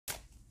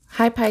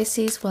Hi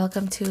Pisces,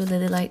 welcome to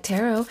Lily Light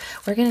Tarot.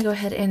 We're going to go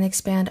ahead and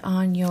expand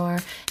on your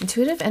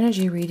intuitive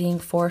energy reading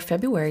for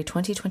February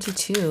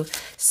 2022,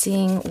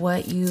 seeing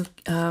what you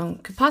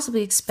could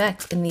possibly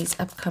expect in these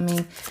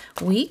upcoming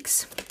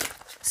weeks.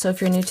 So if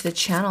you're new to the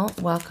channel,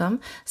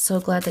 welcome. So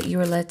glad that you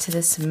were led to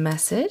this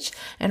message.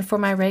 And for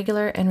my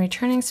regular and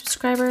returning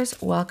subscribers,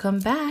 welcome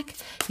back.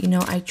 You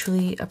know, I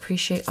truly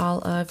appreciate all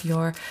of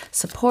your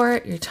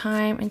support, your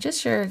time, and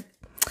just your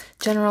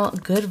general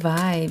good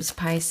vibes,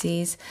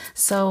 Pisces.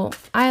 So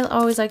I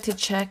always like to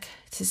check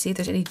to see if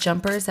there's any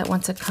jumpers that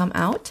want to come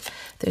out.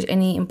 If there's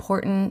any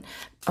important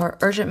or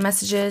urgent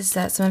messages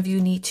that some of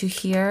you need to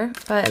hear.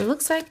 But it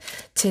looks like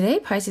today,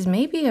 Pisces,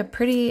 may be a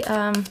pretty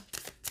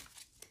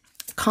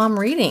calm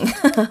reading.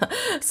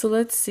 So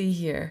let's see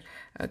here.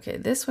 Okay,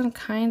 this one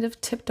kind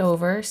of tipped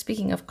over.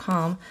 Speaking of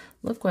calm,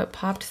 look what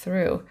popped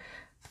through.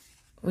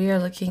 We are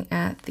looking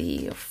at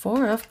the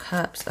Four of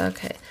Cups.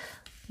 Okay,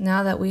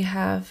 now that we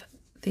have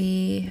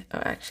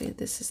actually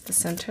this is the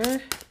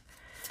center.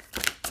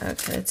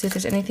 Okay, let's see if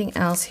there's anything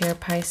else here,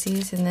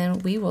 Pisces, and then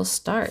we will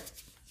start.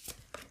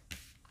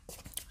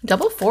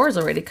 Double four is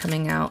already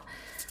coming out.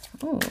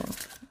 Oh,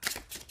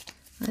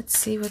 let's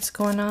see what's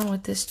going on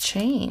with this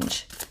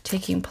change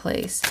taking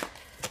place.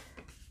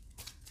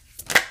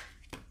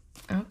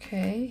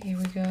 Okay, here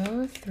we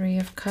go. Three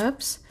of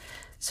Cups.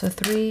 So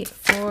 3,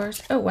 4.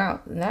 Oh,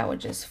 wow. That one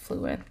just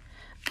flew in.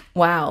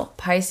 Wow,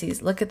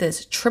 Pisces, look at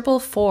this. Triple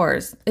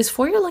fours. Is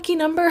 4 your lucky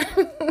number?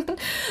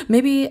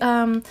 Maybe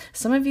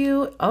some of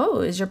you,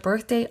 is your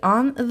birthday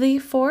on the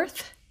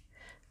 4th?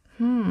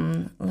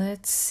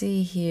 Let's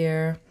see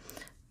here.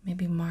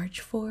 Maybe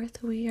March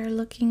 4th we are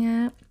looking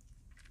at.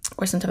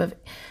 Or some type of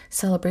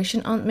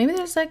celebration on, maybe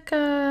there's like,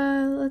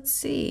 let's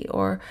see,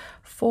 or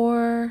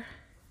 4,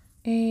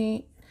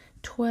 8,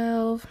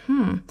 12.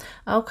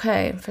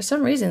 Okay, for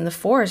some reason the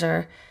 4s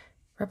are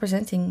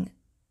representing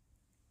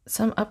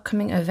some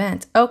upcoming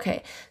event.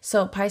 Okay,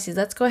 so Pisces,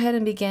 let's go ahead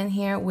and begin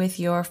here with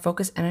your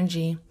focus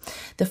energy.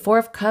 The Four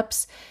of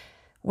Cups,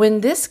 when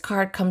this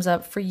card comes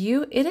up for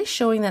you, it is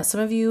showing that some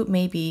of you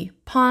may be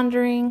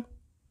pondering,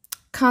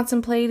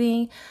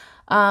 contemplating,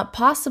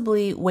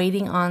 possibly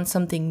waiting on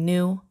something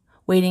new,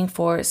 waiting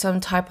for some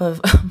type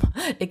of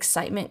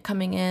excitement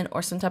coming in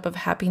or some type of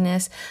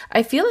happiness.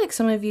 I feel like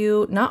some of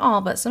you, not all,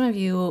 but some of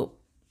you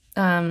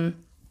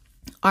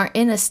are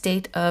in a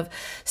state of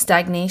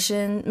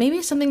stagnation.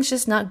 Maybe something's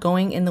just not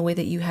going in the way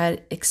that you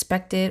had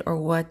expected or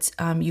what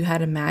you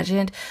had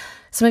imagined.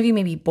 Some of you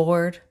may be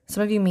bored.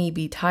 Some of you may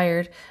be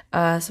tired.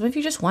 Some of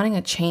you just wanting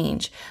a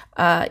change.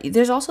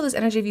 There's also this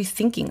energy of you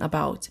thinking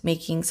about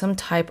making some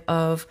type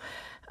of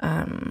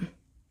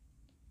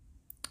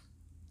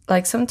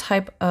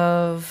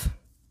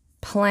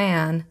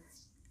plan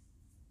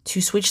to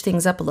switch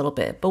things up a little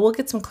bit, but we'll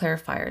get some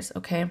clarifiers,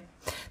 okay?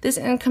 This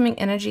incoming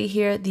energy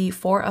here, the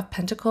Four of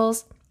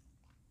Pentacles,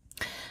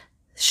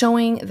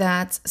 showing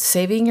that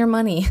saving your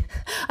money.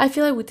 I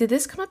feel like, did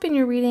this come up in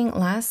your reading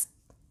last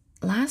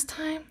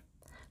time?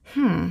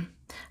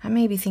 I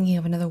may be thinking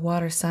of another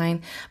water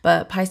sign,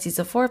 but Pisces,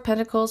 the Four of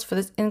Pentacles for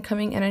this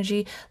incoming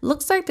energy,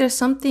 looks like there's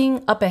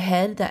something up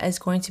ahead that is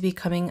going to be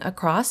coming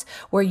across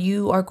where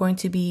you are going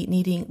to be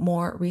needing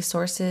more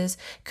resources.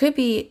 Could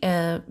be,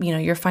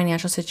 your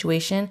financial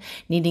situation,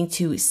 needing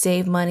to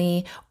save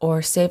money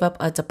or save up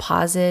a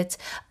deposit.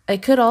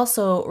 It could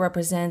also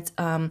represent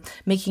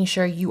making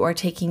sure you are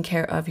taking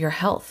care of your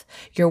health,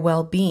 your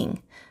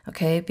well-being,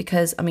 okay?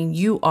 Because,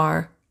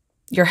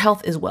 your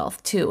health is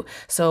wealth too.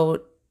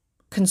 So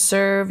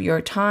conserve your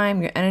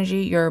time, your energy,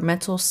 your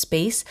mental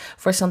space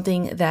for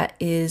something that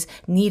is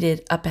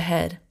needed up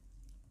ahead.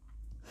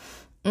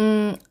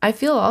 I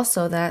feel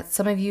also that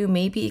some of you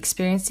may be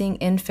experiencing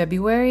in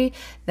February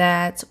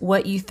that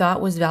what you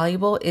thought was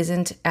valuable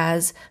isn't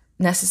as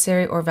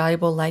necessary or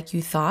valuable like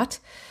you thought.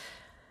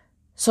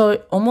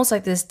 So almost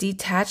like this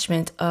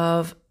detachment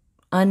of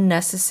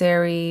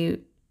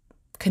unnecessary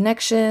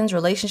connections,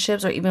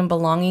 relationships, or even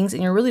belongings,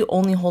 and you're really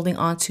only holding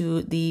on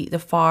to the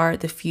far,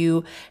 the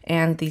few,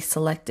 and the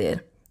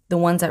selected, the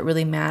ones that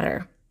really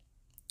matter.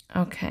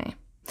 Okay.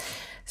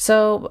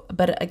 So,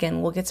 but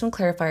again, we'll get some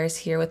clarifiers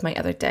here with my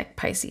other deck,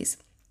 Pisces.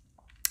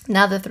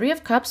 Now, the Three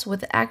of Cups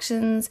with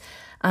actions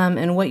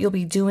and what you'll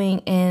be doing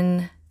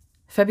in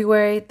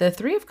February. The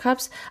Three of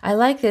Cups, I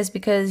like this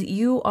because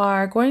you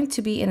are going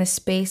to be in a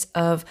space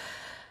of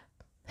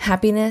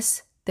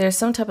happiness. There's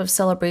some type of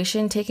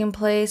celebration taking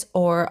place,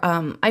 or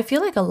I feel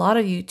like a lot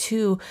of you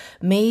too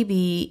may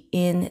be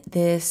in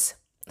this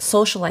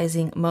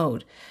socializing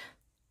mode.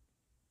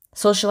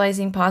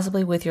 Socializing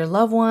possibly with your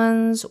loved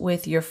ones,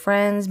 with your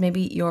friends,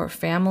 maybe your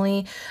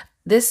family.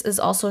 This is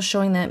also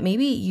showing that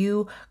maybe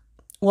you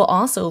will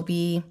also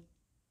be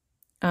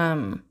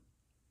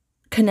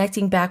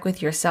connecting back with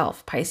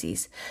yourself,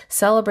 Pisces.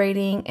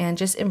 Celebrating and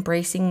just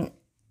embracing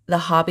the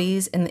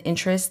hobbies and the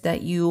interests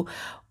that you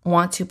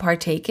want to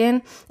partake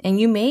in. And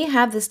you may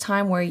have this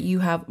time where you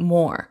have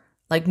more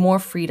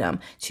freedom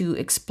to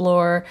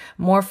explore,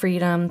 more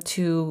freedom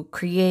to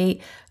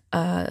create,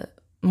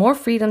 more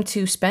freedom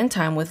to spend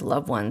time with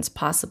loved ones,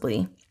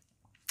 possibly.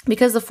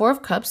 Because the Four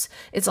of Cups,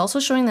 it's also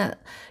showing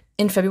that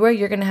in February,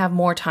 you're going to have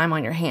more time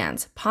on your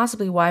hands.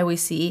 Possibly why we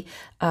see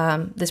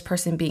this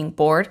person being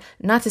bored.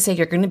 Not to say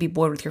you're going to be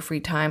bored with your free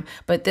time,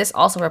 but this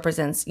also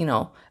represents,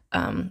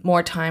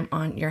 more time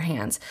on your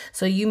hands.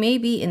 So you may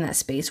be in that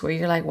space where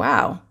you're like,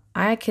 wow,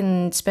 I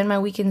can spend my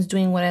weekends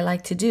doing what I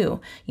like to do.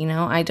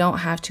 I don't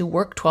have to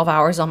work 12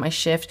 hours on my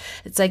shift.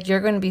 It's like you're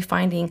going to be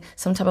finding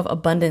some type of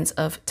abundance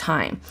of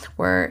time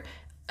where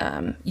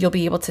you'll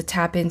be able to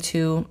tap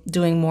into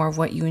doing more of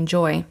what you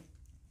enjoy.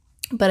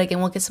 But again,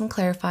 we'll get some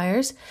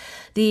clarifiers.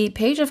 The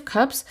Page of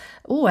Cups,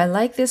 I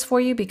like this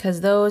for you because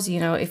those,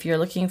 if you're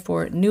looking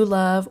for new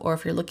love or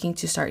if you're looking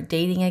to start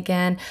dating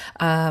again,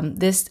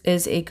 this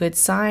is a good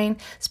sign,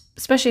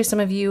 especially if some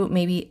of you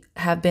maybe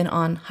have been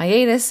on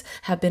hiatus,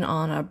 have been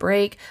on a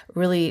break,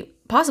 really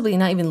possibly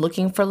not even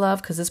looking for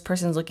love because this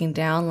person's looking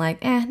down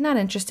like, not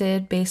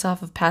interested based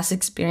off of past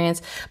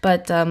experience.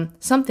 But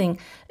something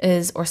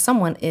is or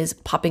someone is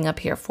popping up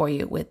here for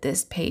you with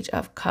this Page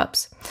of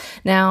Cups.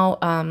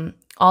 Now,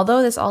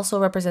 although this also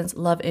represents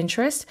love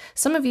interest,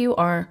 some of you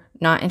are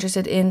not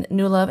interested in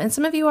new love and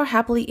some of you are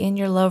happily in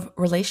your love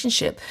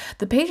relationship.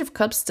 The Page of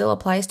Cups still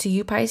applies to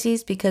you,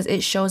 Pisces, because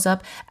it shows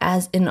up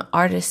as an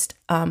artist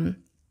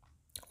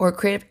or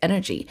creative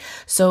energy.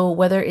 So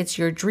whether it's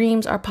your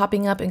dreams are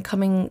popping up and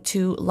coming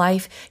to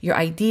life, your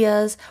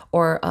ideas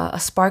or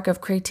a spark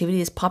of creativity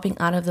is popping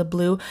out of the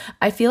blue,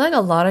 I feel like a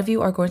lot of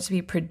you are going to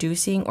be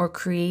producing or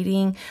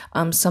creating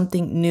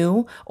something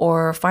new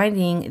or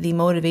finding the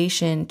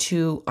motivation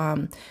to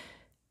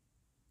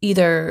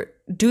either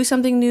do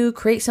something new,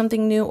 create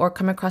something new, or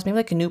come across maybe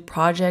like a new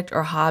project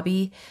or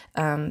hobby,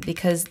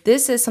 because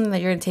this is something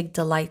that you're going to take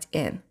delight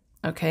in.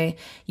 Okay.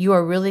 You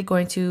are really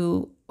going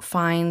to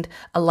find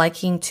a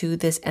liking to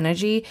this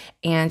energy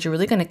and you're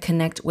really going to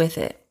connect with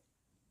it.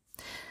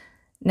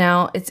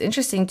 Now, it's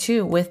interesting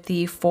too with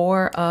the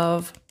Four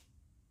of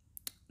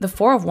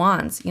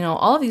Wands,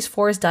 all of these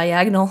fours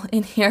diagonal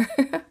in here.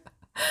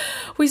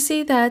 We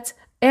see that,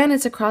 and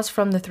it's across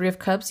from the Three of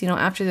Cups,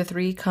 after the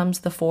three comes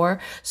the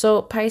four.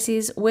 So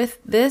Pisces, with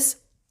this,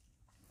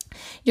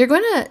 you're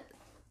going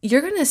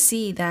to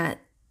see that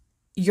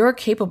you're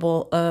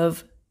capable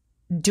of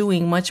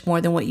doing much more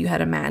than what you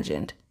had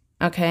imagined.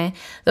 Okay.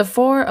 The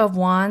Four of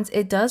Wands,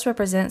 it does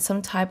represent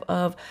some type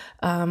of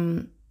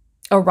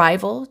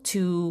arrival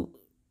to,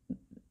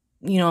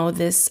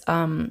 this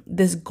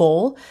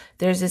goal.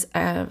 There's this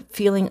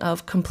feeling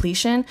of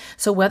completion.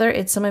 So whether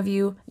it's some of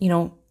you,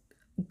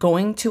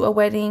 going to a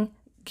wedding,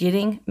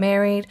 getting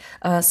married,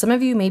 some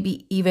of you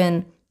maybe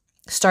even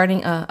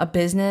starting a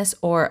business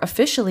or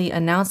officially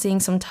announcing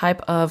some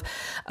type of,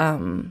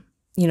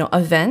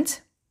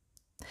 event.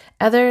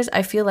 Others,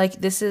 I feel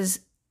like this is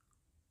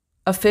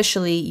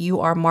officially you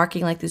are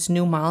marking like this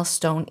new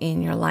milestone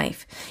in your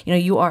life.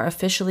 You are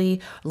officially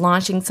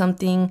launching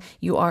something.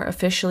 You are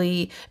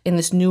officially in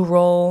this new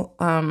role,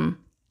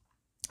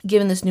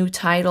 given this new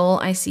title.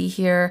 I see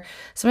here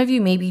some of you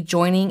may be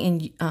joining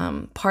and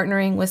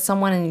partnering with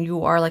someone and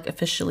you are like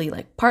officially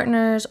like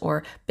partners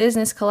or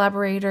business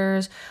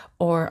collaborators,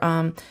 or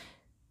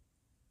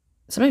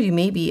some of you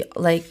may be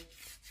like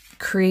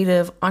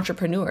creative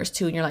entrepreneurs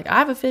too, and you're like,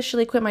 I've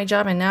officially quit my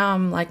job and now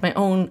I'm like my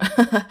own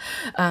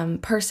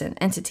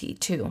entity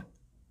too.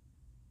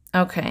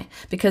 Okay,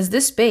 because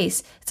this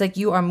space, it's like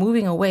you are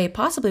moving away,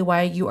 possibly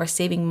why you are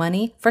saving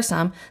money. For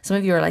some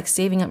of you are like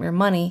saving up your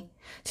money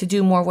to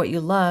do more of what you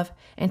love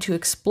and to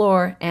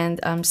explore and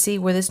see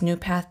where this new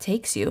path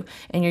takes you.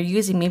 And you're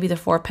using maybe the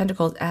Four of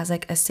Pentacles as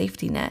like a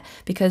safety net,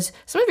 because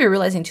some of you are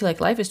realizing too, like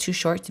life is too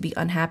short to be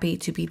unhappy,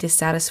 to be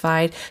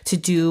dissatisfied, to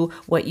do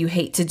what you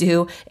hate to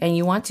do. And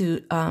you want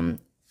to,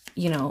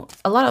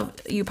 a lot of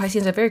you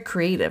Pisceans are very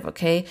creative,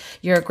 okay?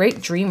 You're great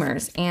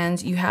dreamers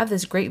and you have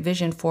this great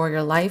vision for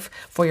your life,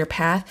 for your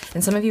path.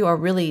 And some of you are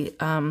really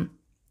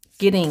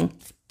getting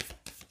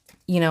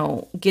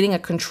a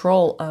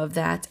control of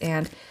that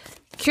and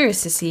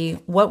curious to see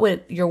what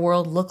would your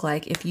world look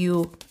like if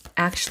you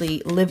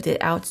actually lived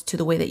it out to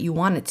the way that you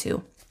wanted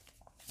to.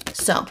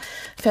 So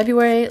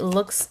February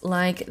looks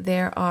like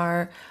there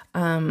are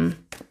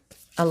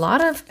a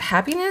lot of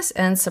happiness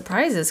and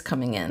surprises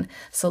coming in.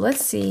 So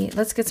let's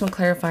get some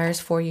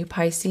clarifiers for you,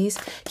 Pisces.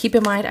 Keep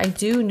in mind, I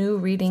do new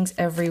readings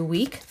every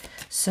week.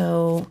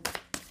 So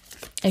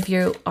if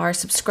you are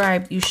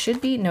subscribed, you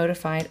should be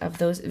notified of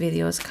those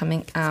videos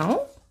coming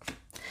out.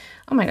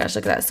 Oh my gosh,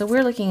 look at that. So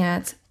we're looking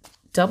at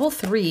double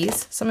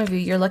threes. Some of you,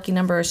 your lucky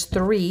number is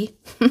 3.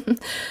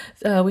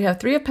 We have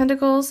 3 of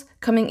Pentacles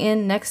coming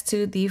in next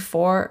to the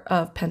 4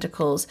 of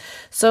Pentacles.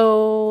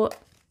 So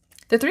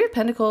the 3 of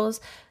Pentacles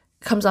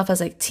comes off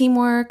as like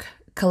teamwork,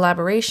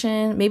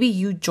 collaboration, maybe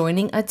you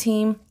joining a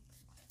team.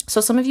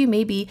 So some of you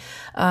may be,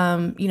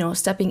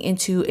 stepping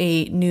into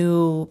a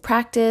new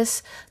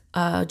practice,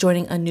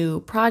 joining a new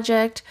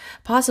project,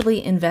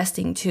 possibly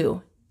investing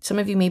too. Some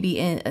of you may be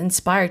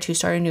inspired to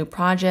start a new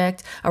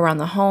project around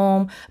the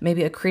home,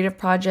 maybe a creative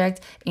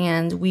project,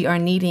 and we are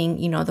needing,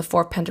 the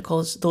Four of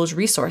Pentacles, those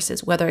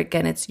resources, whether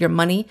again, it's your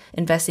money,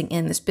 investing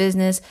in this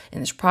business, in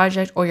this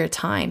project, or your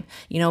time,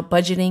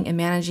 budgeting and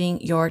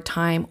managing your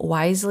time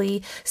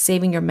wisely,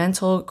 saving your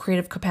mental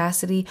creative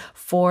capacity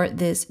for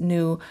this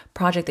new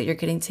project that you're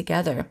getting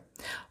together.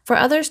 For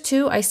others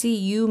too, I see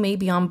you may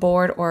be on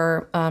board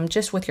or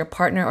just with your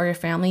partner or your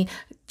family,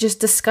 just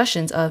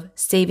discussions of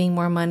saving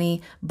more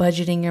money,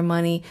 budgeting your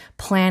money,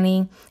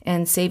 planning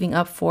and saving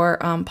up for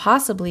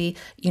possibly,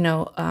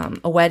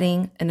 a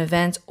wedding, an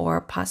event, or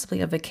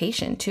possibly a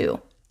vacation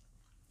too.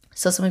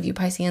 So some of you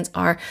Pisceans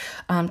are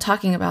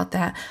talking about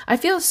that. I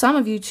feel some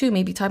of you too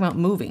may be talking about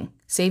moving,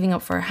 saving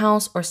up for a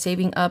house or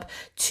saving up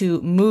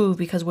to move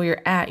because where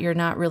you're at, you're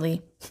not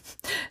really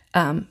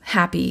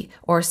happy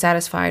or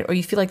satisfied, or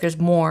you feel like there's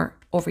more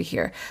over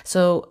here.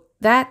 So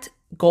that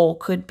goal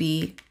could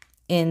be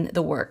in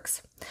the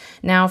works.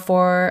 Now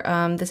for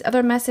this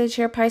other message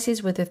here,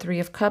 Pisces, with the Three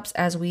of Cups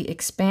as we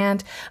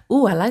expand.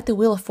 Ooh, I like the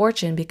Wheel of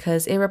Fortune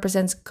because it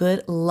represents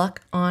good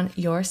luck on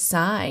your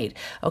side.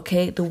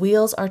 Okay, the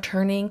wheels are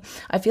turning.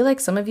 I feel like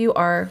some of you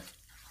are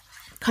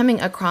coming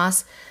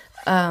across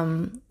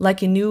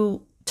like a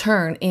new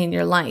turn in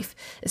your life,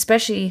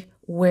 especially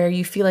where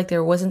you feel like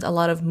there wasn't a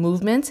lot of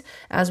movement.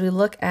 As we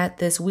look at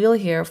this wheel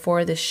here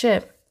for the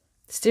ship,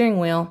 steering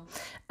wheel,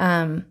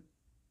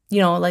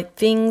 like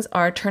things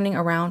are turning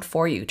around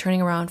for you,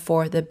 turning around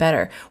for the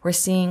better. We're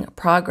seeing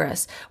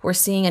progress. We're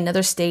seeing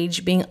another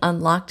stage being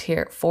unlocked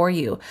here for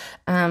you.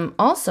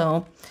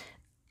 Also,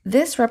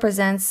 this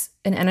represents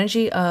an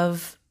energy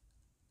of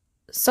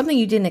something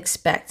you didn't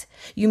expect.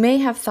 You may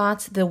have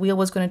thought the wheel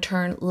was going to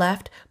turn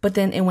left, but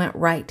then it went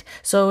right.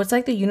 So it's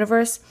like the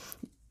universe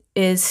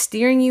is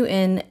steering you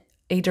in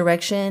a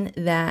direction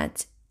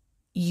that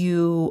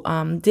you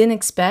didn't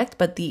expect,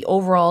 but the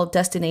overall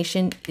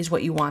destination is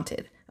what you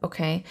wanted.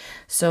 Okay,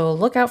 so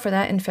look out for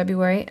that in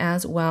February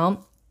as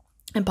well.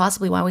 And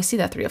possibly why we see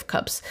that Three of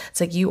Cups. It's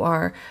like you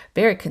are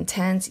very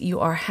content, you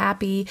are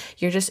happy,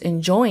 you're just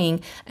enjoying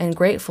and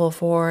grateful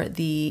for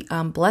the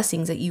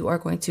blessings that you are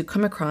going to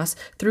come across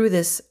through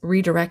this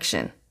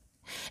redirection.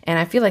 And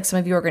I feel like some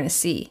of you are going to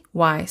see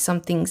why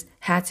some things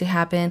had to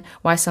happen,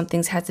 why some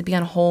things had to be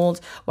on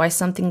hold, why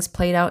some things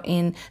played out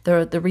in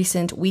the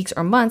recent weeks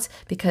or months,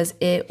 because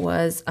it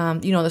was,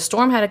 the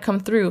storm had to come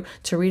through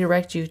to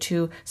redirect you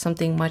to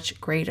something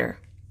much greater.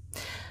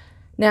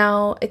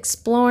 Now,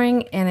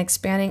 exploring and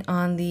expanding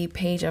on the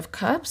Page of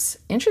Cups,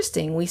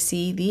 interesting, we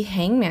see the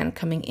Hangman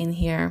coming in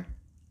here.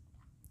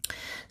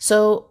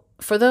 So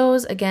for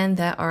those, again,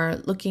 that are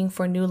looking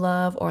for new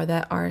love or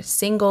that are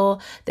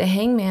single, the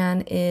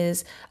Hangman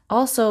is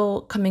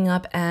also coming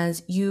up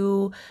as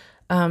you,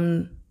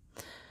 letting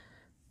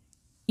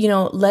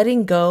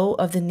go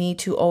of the need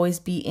to always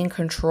be in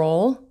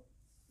control,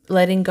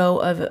 letting go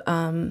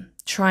of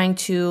trying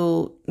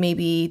to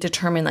maybe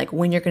determine like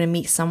when you're going to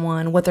meet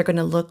someone, what they're going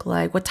to look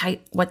like, what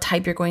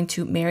type you're going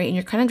to marry, and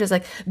you're kind of just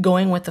like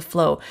going with the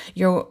flow.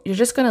 You're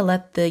just going to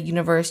let the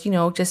universe,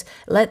 just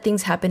let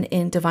things happen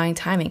in divine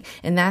timing,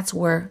 and that's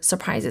where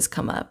surprises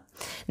come up.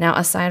 Now,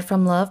 aside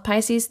from love,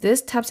 Pisces,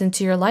 this taps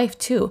into your life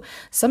too.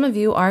 Some of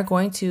you are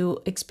going to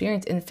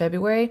experience in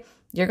February,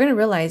 you're going to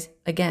realize,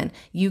 again,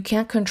 you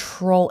can't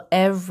control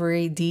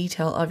every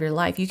detail of your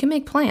life. You can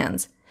make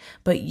plans,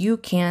 but you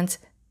can't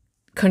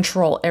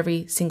control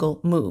every single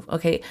move.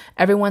 Okay.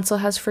 Everyone still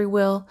has free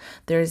will.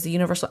 There's the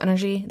universal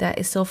energy that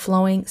is still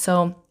flowing.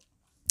 So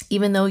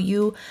even though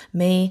you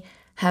may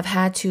have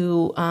had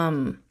to,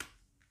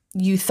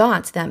 you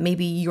thought that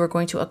maybe you were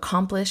going to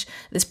accomplish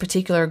this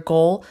particular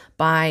goal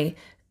by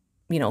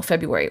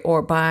February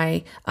or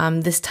by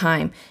this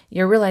time,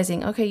 you're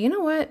realizing, okay, you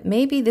know what?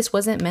 Maybe this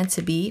wasn't meant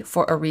to be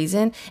for a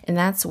reason. And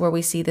that's where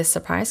we see this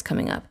surprise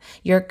coming up.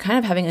 You're kind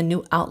of having a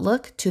new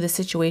outlook to the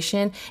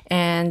situation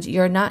and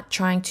you're not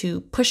trying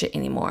to push it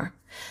anymore.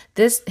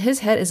 His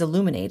head is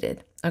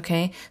illuminated.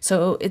 Okay.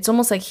 So it's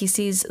almost like he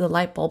sees the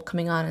light bulb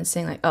coming on and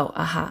saying like, oh,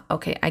 aha.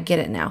 Okay. I get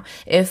it now.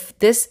 If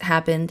this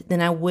happened, then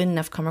I wouldn't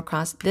have come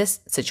across this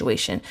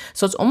situation.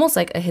 So it's almost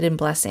like a hidden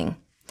blessing.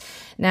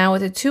 Now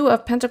with the Two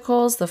of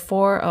Pentacles, the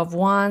Four of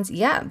Wands,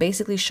 yeah,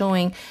 basically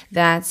showing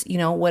that,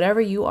 whatever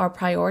you are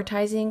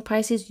prioritizing,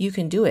 Pisces, you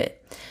can do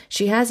it.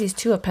 She has these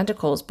Two of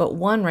Pentacles, but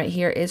one right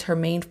here is her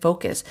main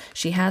focus.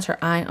 She has her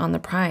eye on the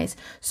prize.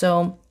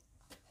 So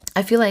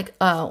I feel like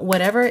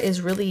whatever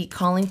is really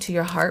calling to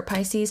your heart,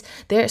 Pisces,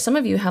 some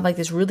of you have like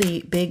this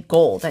really big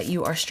goal that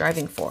you are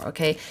striving for,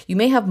 okay? You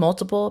may have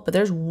multiple, but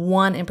there's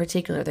one in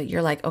particular that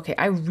you're like, okay,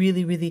 I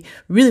really, really,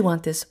 really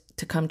want this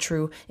to come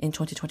true in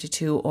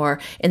 2022 or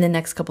in the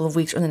next couple of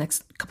weeks or the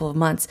next couple of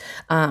months.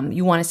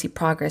 You want to see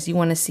progress. You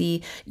want to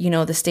see,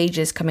 the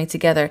stages coming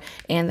together.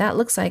 And that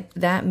looks like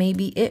that may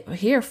be it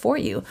here for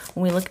you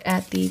when we look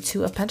at the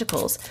Two of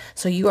Pentacles.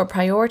 So you are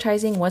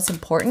prioritizing what's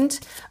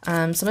important.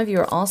 Some of you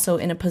are also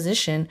in a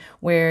position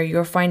where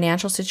your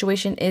financial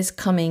situation is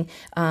coming,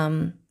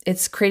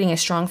 it's creating a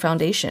strong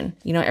foundation.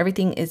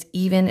 Everything is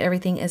even,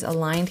 everything is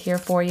aligned here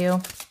for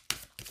you.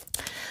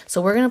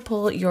 So we're going to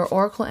pull your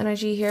oracle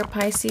energy here,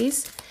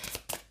 Pisces.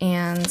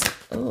 And,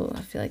 oh,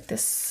 I feel like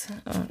this,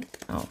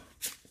 oh,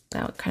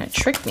 that kind of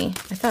tricked me.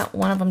 I thought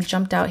one of them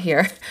jumped out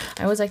here.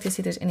 I always like to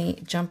see if there's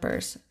any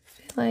jumpers. I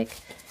feel like,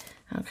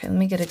 okay, let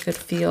me get a good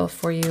feel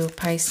for you,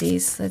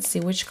 Pisces. Let's see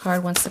which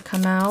card wants to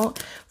come out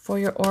for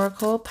your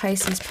oracle.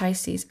 Pisces,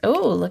 Pisces.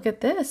 Oh, look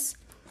at this.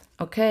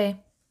 Okay,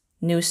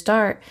 new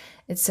start.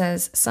 It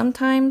says,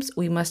 sometimes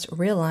we must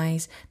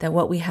realize that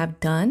what we have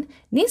done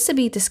needs to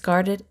be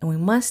discarded and we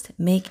must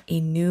make a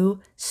new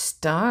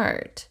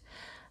start.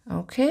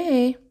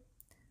 Okay,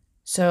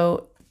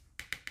 so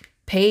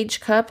Page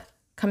Cup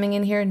coming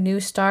in here,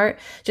 new start.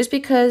 Just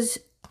because,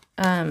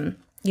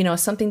 you know,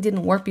 something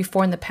didn't work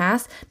before in the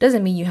past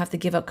doesn't mean you have to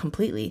give up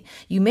completely.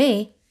 You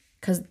may,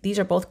 because these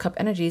are both cup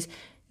energies,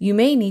 you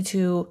may need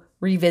to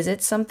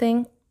revisit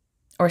something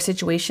or a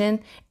situation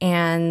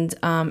and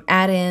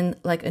add in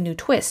like a new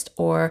twist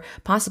or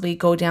possibly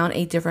go down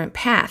a different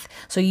path.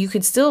 So you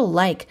could still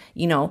like,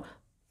 you know,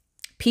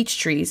 peach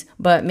trees,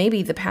 but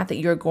maybe the path that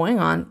you're going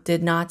on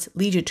did not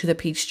lead you to the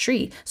peach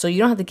tree. So you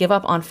don't have to give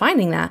up on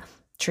finding that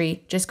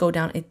tree, just go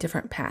down a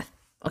different path.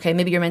 Okay,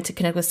 maybe you're meant to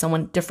connect with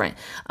someone different.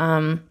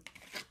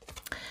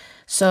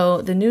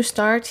 So the new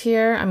start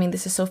here, I mean,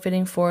 this is so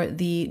fitting for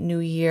the new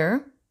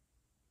year,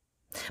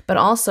 but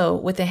also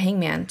with the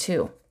Hangman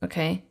too,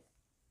 okay?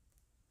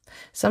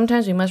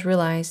 Sometimes we must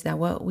realize that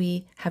what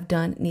we have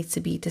done needs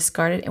to be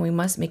discarded and we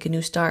must make a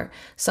new start.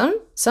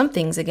 Some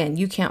things, again,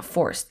 you can't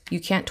force. You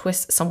can't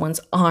twist someone's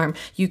arm.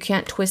 You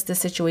can't twist the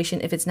situation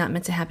if it's not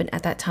meant to happen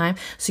at that time.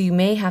 So you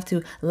may have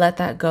to let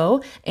that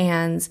go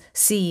and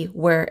see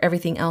where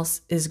everything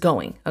else is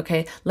going,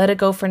 okay? Let it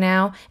go for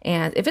now.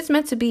 And if it's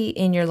meant to be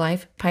in your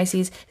life,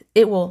 Pisces,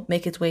 it will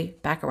make its way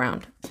back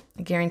around.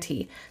 I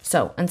guarantee.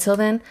 So until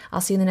then,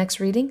 I'll see you in the next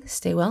reading.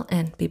 Stay well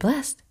and be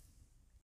blessed.